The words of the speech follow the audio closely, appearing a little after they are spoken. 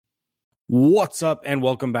What's up, and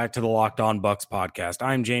welcome back to the Locked On Bucs podcast.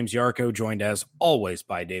 I'm James Yarko, joined as always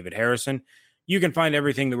by David Harrison. You can find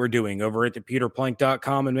everything that we're doing over at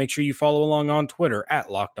thepewterplank.com, and make sure you follow along on Twitter at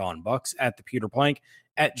Locked On Bucs, at thepewterplank,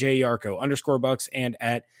 at JYarko_Bucs, and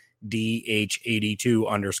at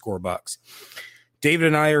DH82_Bucs. David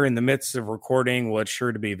and I are in the midst of recording what's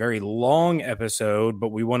sure to be a very long episode, but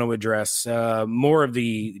we want to address more of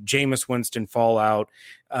the Jameis Winston fallout.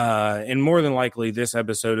 And more than likely, this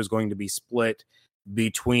episode is going to be split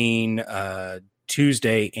between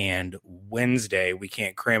Tuesday and Wednesday. We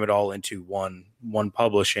can't cram it all into one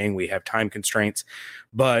publishing. We have time constraints,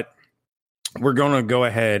 but we're going to go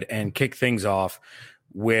ahead and kick things off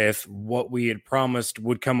with what we had promised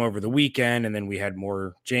would come over the weekend, and then we had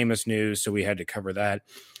more Jameis news, so we had to cover that.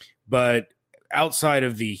 But outside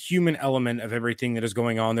of the human element of everything that is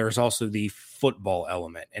going on, there's also the football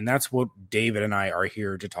element, and that's what David and I are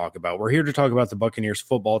here to talk about. We're here to talk about the Buccaneers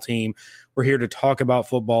football team. We're here to talk about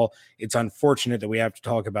football. It's unfortunate that we have to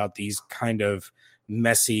talk about these kind of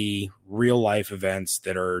messy real-life events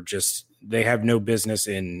that are just, they have no business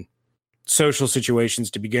in social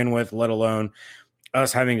situations to begin with, let alone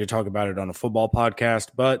us having to talk about it on a football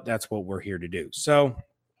podcast, but that's what we're here to do. So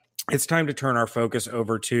it's time to turn our focus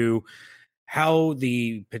over to how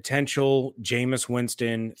the potential Jameis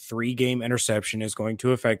Winston 3-game interception is going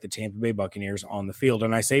to affect the Tampa Bay Buccaneers on the field.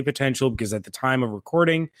 And I say potential because at the time of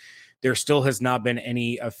recording, there still has not been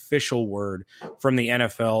any official word from the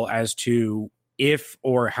NFL as to if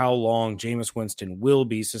or how long Jameis Winston will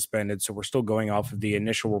be suspended. So we're still going off of the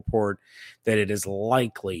initial report that it is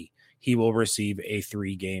likely he will receive a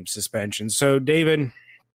 3-game suspension. So, David,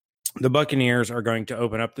 the Buccaneers are going to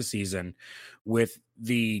open up the season with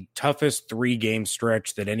the toughest 3-game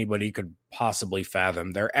stretch that anybody could possibly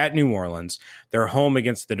fathom. They're at New Orleans. They're home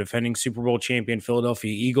against the defending Super Bowl champion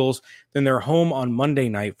Philadelphia Eagles. Then they're home on Monday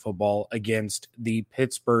Night Football against the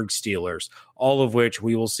Pittsburgh Steelers, all of which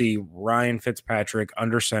we will see Ryan Fitzpatrick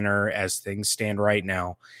under center as things stand right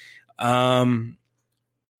now.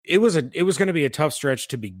 It was going to be a tough stretch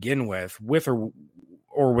to begin with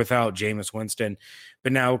or without Jameis Winston.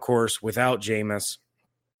 But now, of course, without Jameis,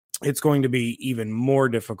 it's going to be even more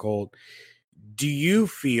difficult. Do you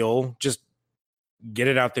feel, just get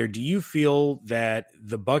it out there, do you feel that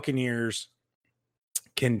the Buccaneers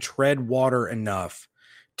can tread water enough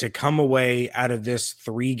to come away out of this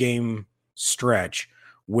 3-game stretch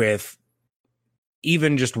with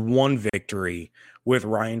even just one victory with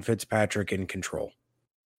Ryan Fitzpatrick in control?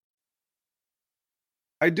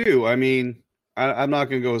 I do. I mean, I'm not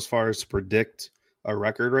going to go as far as to predict a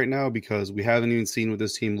record right now because we haven't even seen what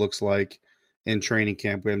this team looks like in training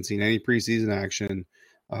camp. We haven't seen any preseason action.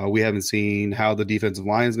 We haven't seen how the defensive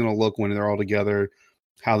line is going to look when they're all together,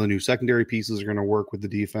 how the new secondary pieces are going to work with the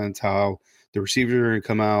defense, how the receivers are going to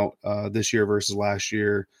come out this year versus last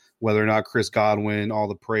year, whether or not Chris Godwin, all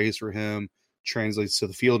the praise for him translates to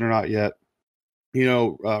the field or not yet. You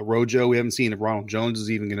know, Rojo, we haven't seen if Ronald Jones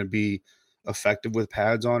is even going to be effective with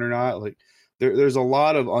pads on or not. Like there's a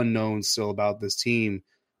lot of unknowns still about this team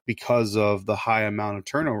because of the high amount of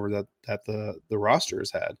turnover that the roster has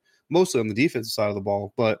had, mostly on the defensive side of the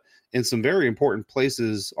ball, but in some very important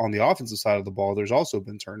places on the offensive side of the ball, there's also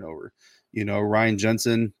been turnover. You know, Ryan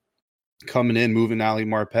Jensen coming in, moving Ali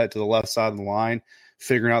Marpet to the left side of the line,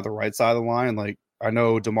 figuring out the right side of the line. Like I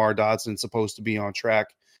know DeMar Dotson's supposed to be on track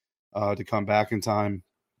to come back in time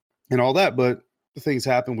and all that, but things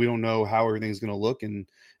happen. We don't know how everything's going to look, and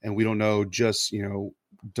we don't know just, you know,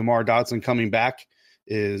 DeMar Dotson coming back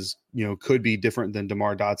is, you know, could be different than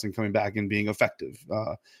DeMar Dotson coming back and being effective,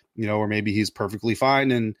 you know, or maybe he's perfectly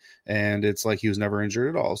fine and it's like he was never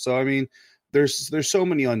injured at all. So, I mean, there's so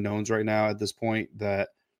many unknowns right now at this point that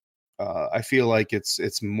I feel like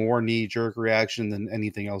it's more knee-jerk reaction than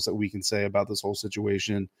anything else that we can say about this whole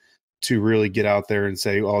situation to really get out there and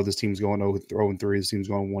say, oh, this team's going 0-3, this team's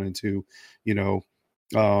going 1-2, you know.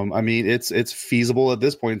 I mean, it's feasible at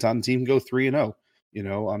this point in time. The team can go 3-0. You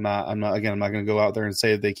know, I'm not going to go out there and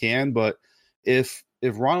say that they can, but if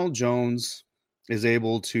Ronald Jones is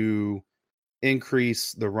able to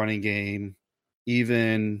increase the running game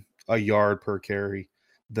even a yard per carry,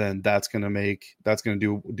 then that's going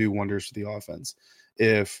to do wonders for the offense.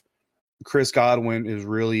 If Chris Godwin is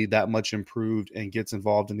really that much improved and gets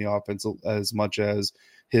involved in the offense as much as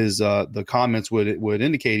his the comments would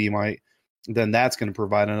indicate he might, then that's going to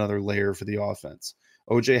provide another layer for the offense.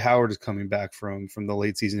 O.J. Howard is coming back from the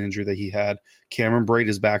late season injury that he had. Cameron Brate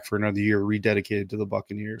is back for another year, rededicated to the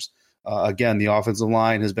Buccaneers. Again, the offensive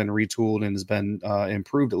line has been retooled and has been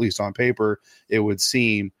improved, at least on paper, it would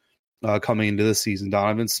seem, coming into this season.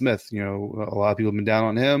 Donovan Smith, you know, a lot of people have been down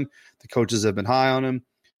on him. The coaches have been high on him.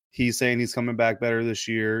 He's saying he's coming back better this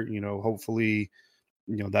year. Hopefully,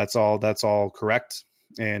 that's all correct.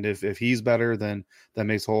 And if he's better, then that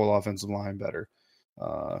makes the whole offensive line better.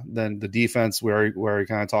 Then the defense, where I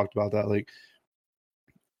kind of talked about that, like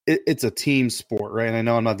it's a team sport, right? And I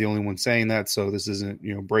know I'm not the only one saying that, so this isn't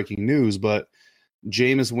breaking news, but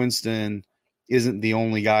Jameis Winston isn't the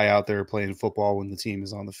only guy out there playing football when the team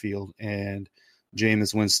is on the field, and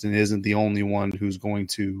Jameis Winston isn't the only one who's going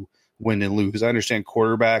to win and lose. I understand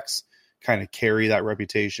quarterbacks kind of carry that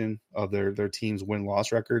reputation of their team's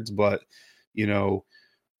win-loss records, but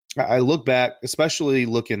I look back, especially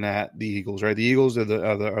looking at the Eagles, right? The Eagles are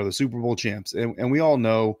the Super Bowl champs, and we all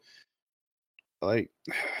know, like,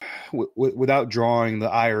 without drawing the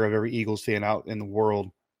ire of every Eagles fan out in the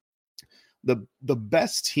world, the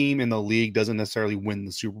best team in the league doesn't necessarily win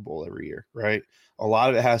the Super Bowl every year, right? A lot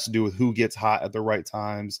of it has to do with who gets hot at the right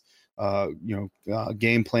times.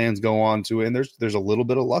 Game plans go on to it, and there's a little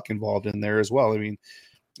bit of luck involved in there as well. I mean,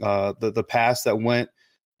 the pass that went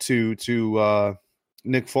to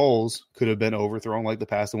Nick Foles could have been overthrown like the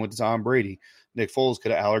pass that went to Tom Brady. Nick Foles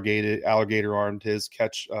could have alligator armed his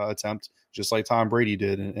catch attempt just like Tom Brady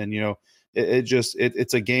did, and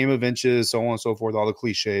it's a game of inches, so on and so forth, all the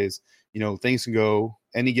cliches. Things can go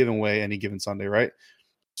any given way, any given Sunday, right?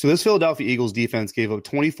 So this Philadelphia Eagles defense gave up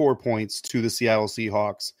 24 points to the Seattle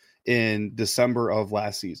Seahawks in December of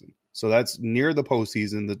last season. So that's near the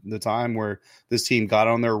postseason, the time where this team got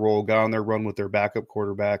on their roll, got on their run with their backup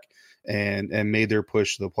quarterback, and made their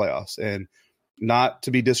push to the playoffs. And not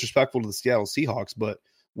to be disrespectful to the Seattle Seahawks, but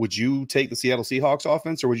would you take the Seattle Seahawks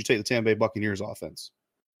offense or would you take the Tampa Bay Buccaneers offense?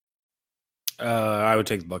 I would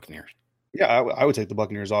take the Buccaneers. Yeah, I would take the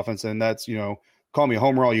Buccaneers offense, and that's, call me a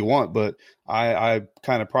homer all you want, but I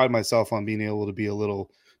kind of pride myself on being able to be a little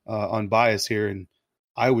unbiased here, and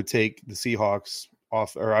I would take the Seahawks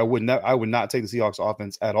off, or I would not take the Seahawks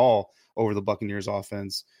offense at all over the Buccaneers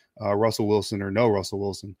offense, Russell Wilson or no Russell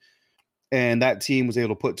Wilson. And that team was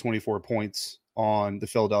able to put 24 points on the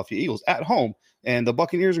Philadelphia Eagles at home, and the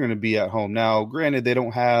Buccaneers are going to be at home. Now, granted, they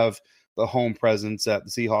don't have the home presence that the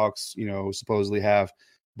Seahawks, supposedly have,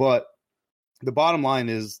 but the bottom line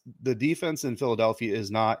is the defense in Philadelphia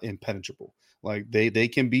is not impenetrable. Like they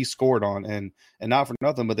can be scored on, and not for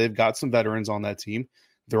nothing, but they've got some veterans on that team.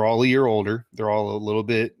 They're all a year older. They're all a little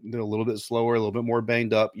bit slower, a little bit more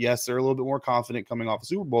banged up. Yes, they're a little bit more confident coming off a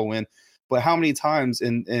Super Bowl win. But how many times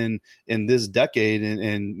in this decade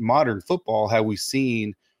in modern football have we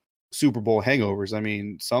seen Super Bowl hangovers? I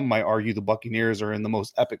mean, some might argue the Buccaneers are in the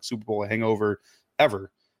most epic Super Bowl hangover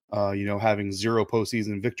ever, having 0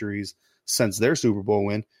 postseason victories since their Super Bowl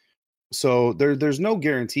win. So there's no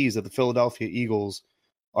guarantees that the Philadelphia Eagles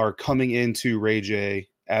are coming into Ray J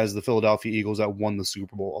as the Philadelphia Eagles that won the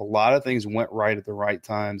Super Bowl. A lot of things went right at the right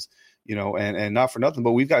times, and not for nothing,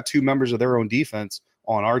 but we've got 2 members of their own defense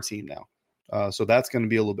on our team now. So that's going to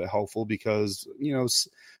be a little bit helpful because,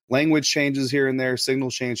 language changes here and there,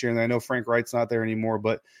 signals change here and there. I know Frank Wright's not there anymore,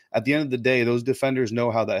 but at the end of the day, those defenders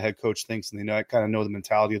know how that head coach thinks, and they kind of know the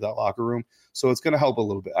mentality of that locker room. So it's going to help a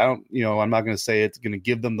little bit. I'm not going to say it's going to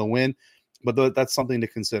give them the win, but that's something to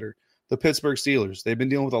consider. The Pittsburgh Steelers, they've been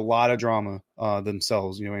dealing with a lot of drama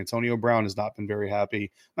themselves. Antonio Brown has not been very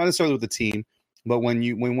happy, not necessarily with the team, but when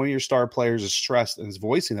one of your star players is stressed and is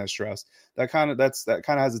voicing that stress, that kind of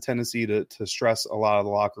has a tendency to stress a lot of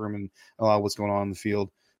the locker room and a lot of what's going on in the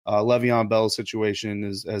field. Le'Veon Bell's situation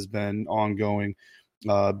has been ongoing.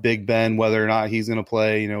 Big Ben, whether or not he's going to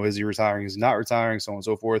play, is he retiring? Is he not retiring? So on and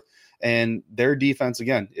so forth. And their defense,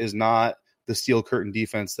 again, is not the steel curtain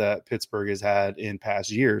defense that Pittsburgh has had in past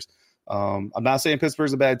years. I'm not saying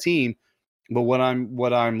Pittsburgh's a bad team, but what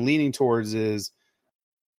I'm leaning towards is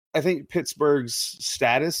I think Pittsburgh's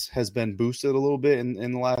status has been boosted a little bit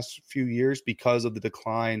in the last few years because of the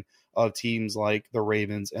decline of teams like the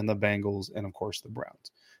Ravens and the Bengals and, of course, the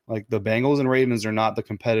Browns. Like the Bengals and Ravens are not the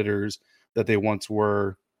competitors that they once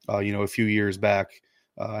were, a few years back.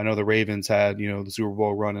 I know the Ravens had, the Super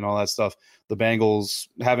Bowl run and all that stuff. The Bengals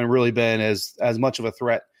haven't really been as much of a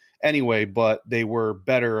threat anyway, but they were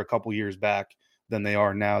better a couple years back than they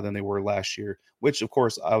are now than they were last year, which, of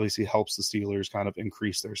course, obviously helps the Steelers kind of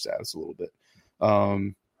increase their status a little bit.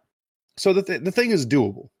 So the thing is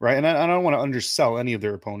doable, right? And I don't want to undersell any of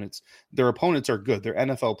their opponents. Their opponents are good. They're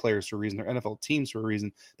NFL players for a reason. They're NFL teams for a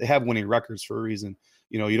reason. They have winning records for a reason.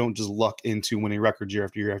 You don't just luck into winning records year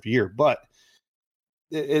after year after year. But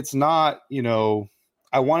it's not,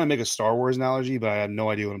 I want to make a Star Wars analogy, but I have no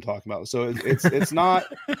idea what I'm talking about. So it's not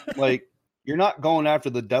like you're not going after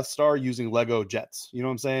the Death Star using Lego jets. You know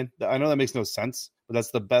what I'm saying? I know that makes no sense, but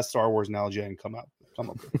that's the best Star Wars analogy I can come up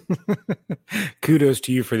with. Kudos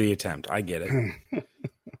to you for the attempt. I get it.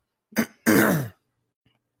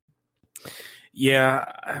 Yeah,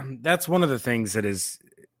 that's one of the things that has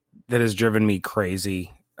driven me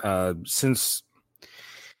crazy since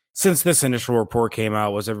this initial report came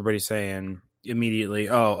out. Was everybody saying immediately,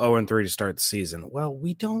 "Oh, 0-3 to start the season"? Well,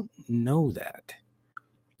 we don't know that.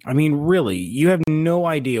 I mean, really, you have no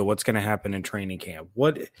idea what's going to happen in training camp.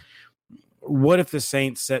 What if the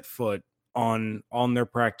Saints set foot on their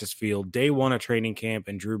practice field day one of training camp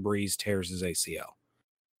and Drew Brees tears his ACL?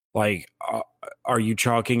 Like, are you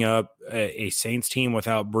chalking up a Saints team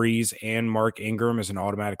without Brees and Mark Ingram as an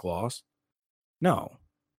automatic loss? No.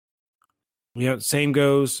 Same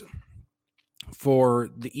goes for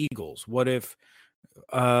the Eagles. What if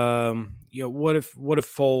Foles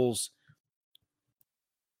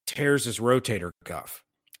tears his rotator cuff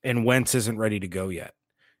and Wentz isn't ready to go yet?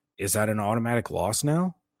 Is that an automatic loss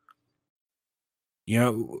now?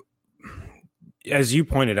 As you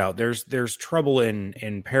pointed out, there's trouble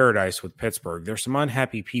in paradise with Pittsburgh. There's some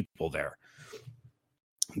unhappy people there.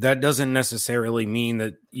 That doesn't necessarily mean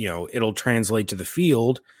that, it'll translate to the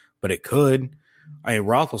field, but it could. I mean,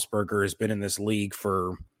 Roethlisberger has been in this league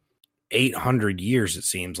for 800 years, it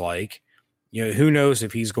seems like. Who knows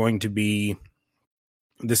if he's going to be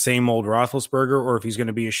the same old Roethlisberger or if he's going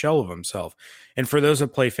to be a shell of himself. And for those that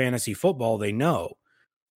play fantasy football, they know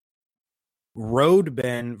road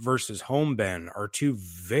Ben versus home Ben are two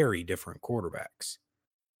very different quarterbacks.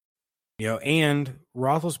 And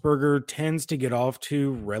Roethlisberger tends to get off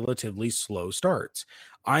to relatively slow starts.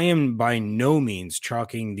 I am by no means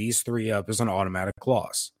chalking these three up as an automatic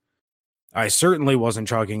loss. I certainly wasn't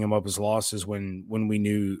chalking them up as losses when we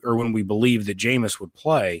knew or when we believed that Jameis would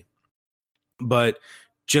play. But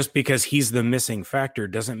just because he's the missing factor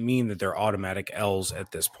doesn't mean that they're automatic L's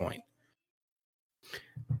at this point.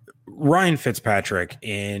 Ryan Fitzpatrick,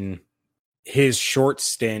 in his short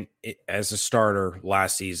stint as a starter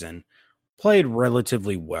last season, played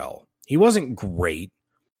relatively well. He wasn't great,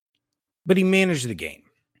 but he managed the game.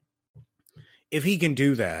 If he can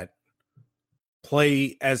do that,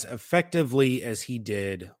 play as effectively as he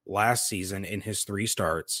did last season in his 3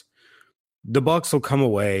 starts, the Bucs will come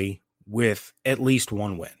away with at least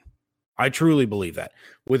one win. I truly believe that.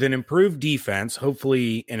 With an improved defense,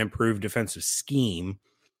 hopefully an improved defensive scheme,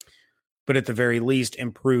 but at the very least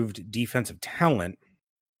improved defensive talent,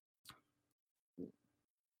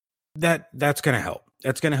 that's going to help.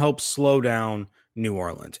 That's going to help slow down New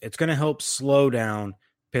Orleans. It's going to help slow down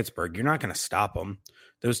Pittsburgh. You're not going to stop them.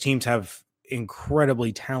 Those teams have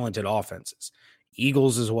incredibly talented offenses.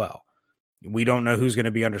 Eagles as well. We don't know who's going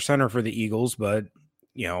to be under center for the Eagles, but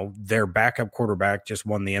their backup quarterback just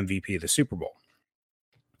won the MVP of the Super Bowl.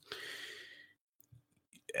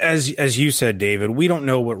 As you said, David, we don't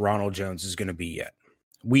know what Ronald Jones is going to be yet.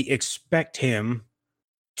 We expect him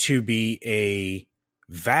to be a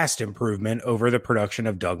vast improvement over the production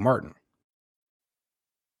of Doug Martin.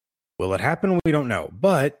 Will it happen? We don't know.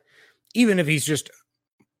 But even if he's just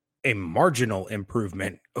a marginal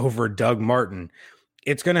improvement over Doug Martin,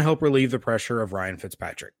 it's going to help relieve the pressure of Ryan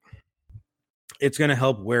Fitzpatrick. It's going to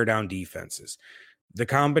help wear down defenses. The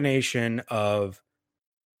combination of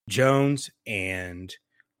Jones and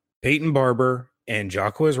Peyton Barber and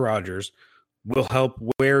Jacquizz Rodgers will help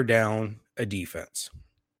wear down a defense.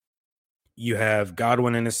 You have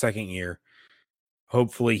Godwin in his second year.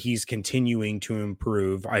 Hopefully he's continuing to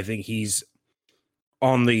improve. I think he's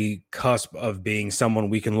on the cusp of being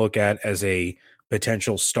someone we can look at as a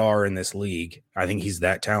potential star in this league. I think he's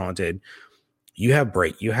that talented. You have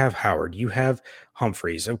Brate, you have Howard, you have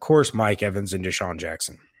Humphreys, of course, Mike Evans and Deshaun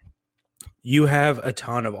Jackson. You have a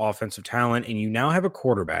ton of offensive talent, and you now have a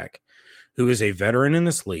quarterback who is a veteran in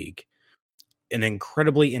this league, an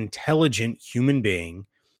incredibly intelligent human being,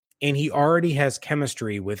 and he already has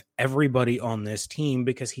chemistry with everybody on this team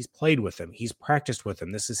because he's played with them. He's practiced with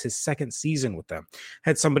them. This is his second season with them.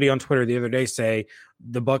 Had somebody on Twitter the other day say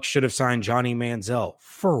the Bucs should have signed Johnny Manziel.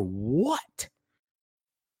 For what?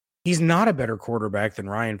 He's not a better quarterback than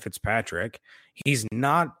Ryan Fitzpatrick. He's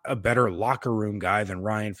not a better locker room guy than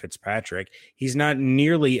Ryan Fitzpatrick. He's not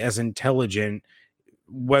nearly as intelligent,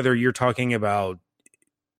 whether you're talking about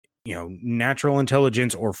natural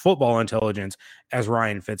intelligence or football intelligence, as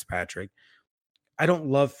Ryan Fitzpatrick. I don't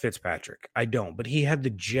love Fitzpatrick. I don't. But he had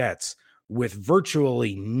the Jets with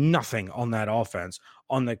virtually nothing on that offense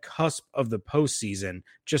on the cusp of the postseason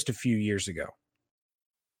just a few years ago.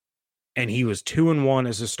 And he was 2-1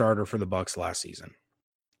 as a starter for the Bucs last season.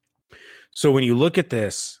 So when you look at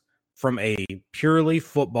this from a purely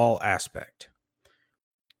football aspect,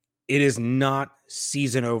 it is not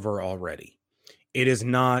season over already. It is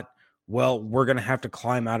not, well, we're going to have to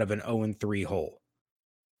climb out of an 0-3 hole.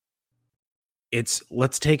 It's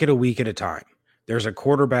let's take it a week at a time. There's a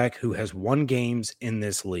quarterback who has won games in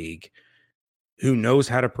this league, who knows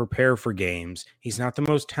how to prepare for games. He's not the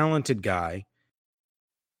most talented guy,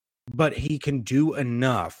 but he can do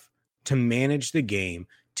enough to manage the game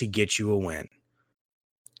to get you a win.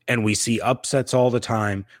 And we see upsets all the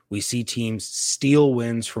time. We see teams steal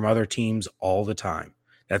wins from other teams all the time.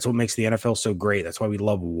 That's what makes the NFL so great. That's why we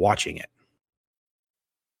love watching it.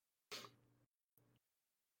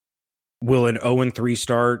 Will an 0-3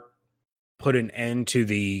 start put an end to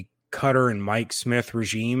the Cutter and Mike Smith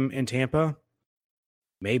regime in Tampa?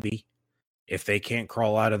 Maybe. If they can't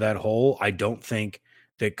crawl out of that hole, I don't think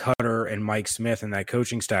that Cutter and Mike Smith and that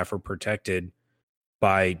coaching staff are protected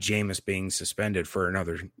by Jameis being suspended for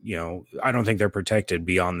another, I don't think they're protected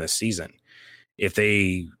beyond this season. If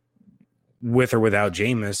they, with or without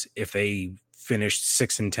Jameis, if they finished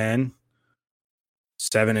 6-10,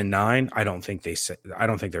 7-9, I don't think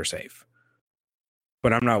they're safe.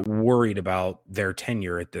 But I'm not worried about their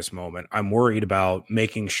tenure at this moment. I'm worried about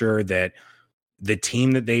making sure that the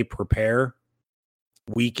team that they prepare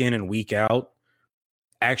week in and week out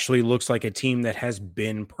actually looks like a team that has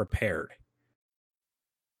been prepared,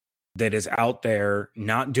 that is out there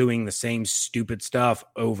not doing the same stupid stuff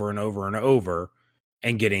over and over and over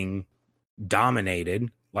and getting dominated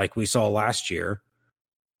like we saw last year,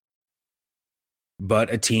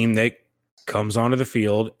 but a team that comes onto the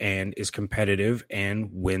field and is competitive and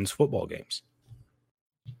wins football games.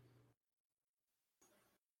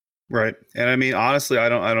 Right. And I mean, honestly, I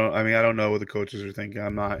don't know what the coaches are thinking.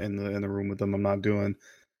 I'm not in the room with them. I'm not doing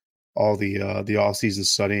all the off-season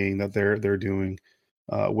studying that they're doing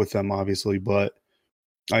with them, obviously. But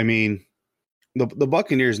I mean, the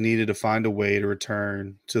Buccaneers needed to find a way to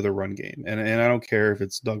return to the run game. And I don't care if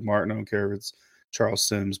it's Doug Martin, I don't care if it's Charles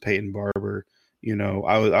Sims, Peyton Barber.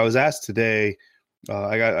 I was asked today,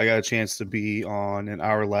 I got a chance to be on an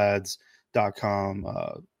OurLads.com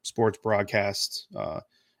sports broadcast,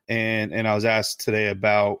 and I was asked today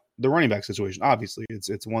about the running back situation. Obviously,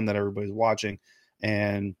 it's one that everybody's watching,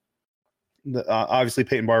 and obviously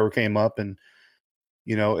Peyton Barber came up, and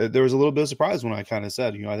there was a little bit of surprise when I kind of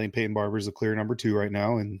said, I think Peyton Barber is the clear number 2 right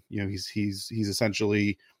now, and he's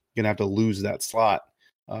essentially going to have to lose that slot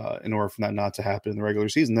in order for that not to happen in the regular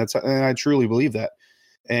season. And I truly believe that.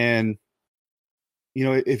 And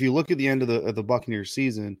if you look at the end of the Buccaneers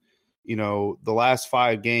season, the last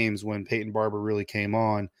 5 games when Peyton Barber really came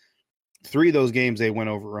on, 3 of those games they went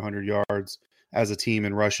over 100 yards as a team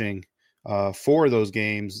in rushing. 4 of those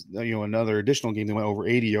games, another additional game they went over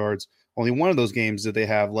 80 yards. Only one of those games did they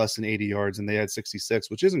have less than 80 yards, and they had 66,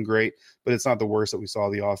 which isn't great, but it's not the worst that we saw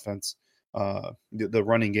the offense, the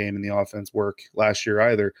running game and the offense work last year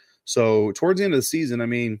either. So towards the end of the season, I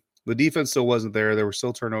mean, the defense still wasn't there. There were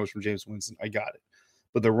still turnovers from Jameis Winston. I got it.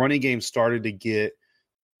 But the running game started to get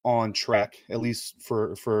on track, at least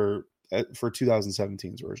for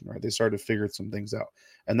 2017's version, right? They started to figure some things out.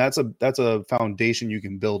 And that's a foundation you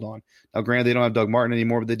can build on. Now, granted, they don't have Doug Martin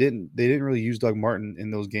anymore, but they didn't really use Doug Martin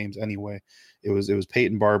in those games anyway. It was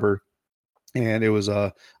Peyton Barber, and it was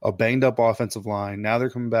a banged up offensive line. Now they're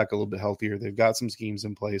coming back a little bit healthier. They've got some schemes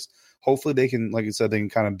in place. Hopefully they can, like I said, they can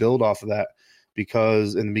kind of build off of that,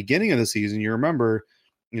 because in the beginning of the season, you remember,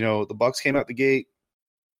 the Bucs came out the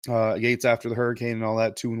gates after the hurricane and all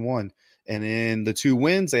that, 2-1. And in the 2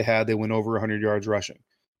 wins they had, they went over 100 yards rushing.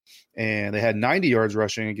 And they had 90 yards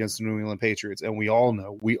rushing against the New England Patriots. And we all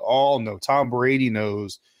know, Tom Brady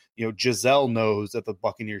knows, Giselle knows that the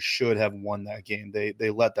Buccaneers should have won that game.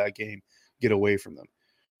 They let that game get away from them.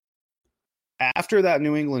 After that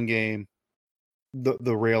New England game,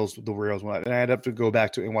 the rails went out. And I'd have to go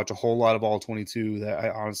back to and watch a whole lot of all 22 that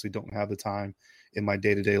I honestly don't have the time in my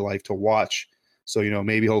day-to-day life to watch. So,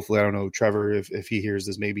 maybe hopefully, I don't know, Trevor, if he hears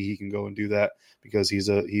this, maybe he can go and do that, because he's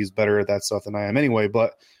better at that stuff than I am anyway.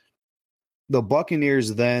 But the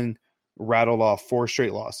Buccaneers then rattled off 4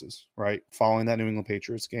 straight losses, right, following that New England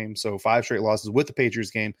Patriots game. So 5 straight losses with the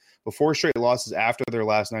Patriots game, but 4 straight losses after their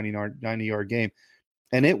last 90-yard game.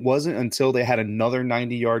 And it wasn't until they had another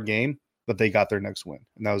 90-yard game that they got their next win,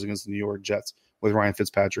 and that was against the New York Jets with Ryan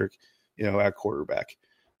Fitzpatrick, at quarterback.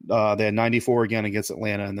 They had 94 again against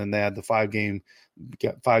Atlanta, and then they had the 5-game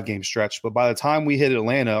stretch. But by the time we hit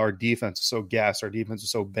Atlanta, our defense was so gassed, our defense was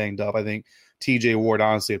so banged up. I think TJ Ward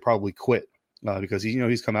honestly had probably quit because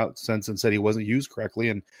he's come out since and said he wasn't used correctly,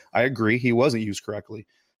 and I agree, he wasn't used correctly.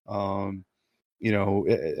 Everybody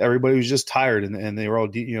was just tired, and they were all,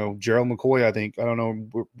 Gerald McCoy, I think, I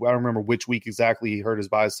don't remember which week exactly he hurt his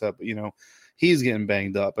bicep, but he's getting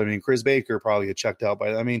banged up. I mean, Chris Baker probably had checked out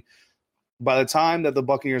by the time that the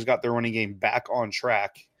Buccaneers got their running game back on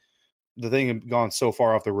track, the thing had gone so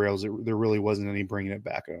far off the rails, there really wasn't any bringing it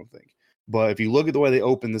back, I don't think. But if you look at the way they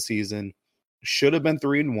opened the season, should have been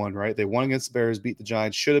 3-1, right? They won against the Bears, beat the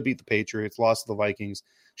Giants, should have beat the Patriots, lost to the Vikings,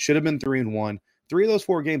 should have been 3-1. 3 of those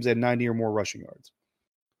 4 games had 90 or more rushing yards.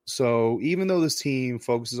 So even though this team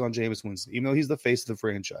focuses on Jameis Winston, even though he's the face of the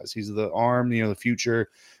franchise, he's the arm, the future,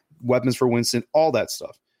 weapons for Winston, all that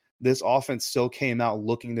stuff, this offense still came out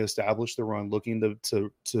looking to establish the run, looking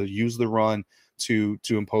to use the run to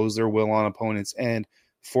impose their will on opponents. And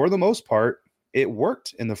for the most part, it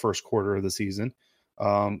worked in the first quarter of the season.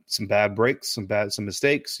 Some bad breaks, some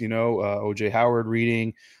mistakes, OJ Howard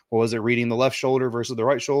reading the left shoulder versus the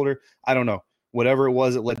right shoulder? I don't know. Whatever it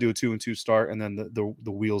was, it led to a 2-2 start, and then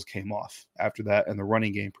the wheels came off after that, and the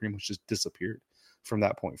running game pretty much just disappeared from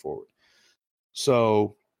that point forward.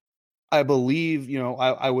 So I believe,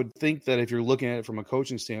 I would think that if you're looking at it from a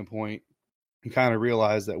coaching standpoint, you kind of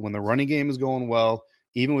realize that when the running game is going well,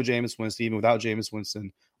 even with Jameis Winston, even without Jameis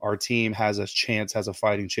Winston, our team has a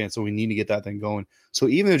fighting chance. So we need to get that thing going. So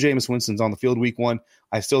even though Jameis Winston's on the field week 1,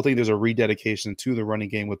 I still think there's a rededication to the running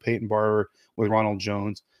game with Peyton Barber, with Ronald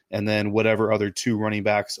Jones, and then whatever other 2 running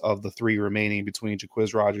backs of the 3 remaining between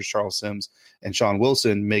Jaquiz Rodgers, Charles Sims, and Sean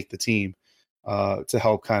Wilson make the team to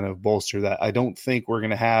help kind of bolster that. I honestly think we're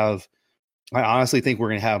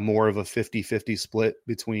going to have more of a 50-50 split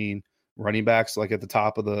between running backs, like at the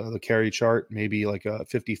top of the carry chart, maybe like a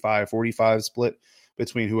 55-45 split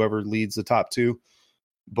between whoever leads the top 2.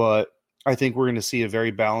 But I think we're going to see a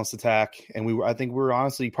very balanced attack, and I think we're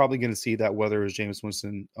honestly probably going to see that whether it's Jameis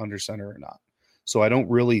Winston under center or not. So I don't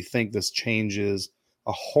really think this changes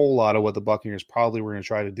a whole lot of what the Buccaneers probably were going to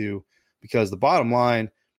try to do, because the bottom line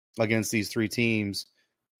against these 3 teams,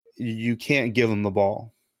 you can't give them the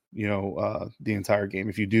ball, the entire game.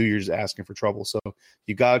 If you do, you're just asking for trouble. So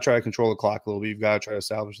you got to try to control the clock a little bit. You've got to try to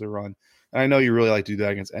establish the run. And I know you really like to do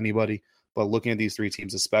that against anybody, but looking at these 3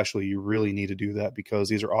 teams especially, you really need to do that, because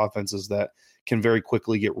these are offenses that can very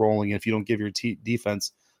quickly get rolling. And if you don't give your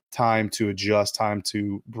defense time to adjust, time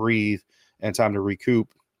to breathe, and time to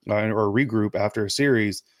recoup or regroup after a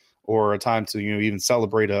series, or a time to even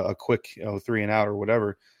celebrate a quick 3 and out or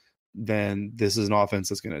whatever, then this is an offense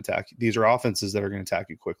that's going to attack you. These are offenses that are going to attack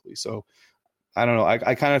you quickly. So I don't know.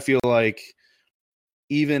 I kind of feel like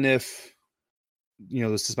even if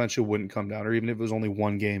the suspension wouldn't come down, or even if it was only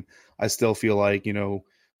 1 game, I still feel like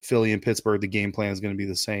Philly and Pittsburgh, the game plan is going to be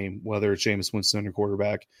the same, whether it's Jameis Winston under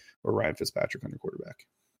quarterback or Ryan Fitzpatrick under quarterback.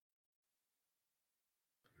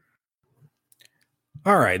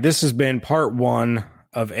 All right, this has been part 1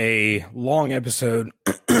 of a long episode,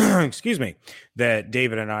 excuse me, that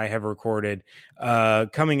David and I have recorded.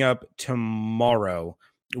 Coming up tomorrow,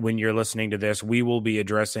 when you're listening to this, we will be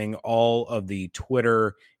addressing all of the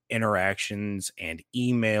Twitter interactions and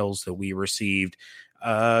emails that we received,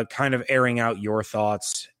 kind of airing out your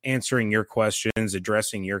thoughts, answering your questions,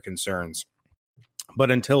 addressing your concerns. But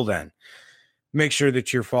until then, make sure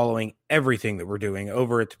that you're following everything that we're doing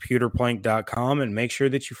over at thepewterplank.com, and make sure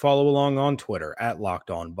that you follow along on Twitter at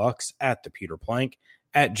LockedOnBucs, at thepewterplank,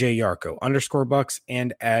 at JYarko_Bucs,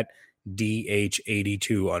 and at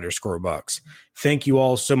DH82_Bucs. Thank you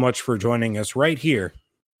all so much for joining us right here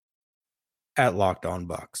at Locked On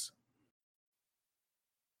Bucs.